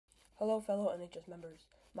Hello, fellow NHS members.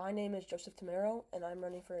 My name is Joseph Tomaro, and I'm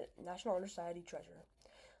running for National Honor Society Treasurer.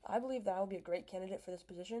 I believe that I will be a great candidate for this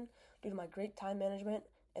position due to my great time management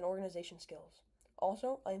and organization skills.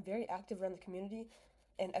 Also, I am very active around the community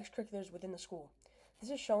and extracurriculars within the school. This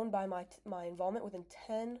is shown by my involvement within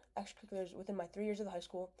 10 extracurriculars within my 3 years of the high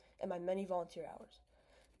school and my many volunteer hours.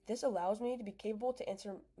 This allows me to be capable to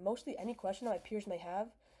answer mostly any question that my peers may have,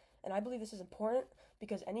 and I believe this is important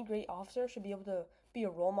because any great officer should be able to be a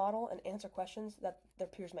role model and answer questions that their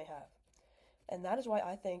peers may have. And that is why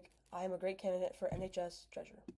I think I am a great candidate for NHS Treasurer.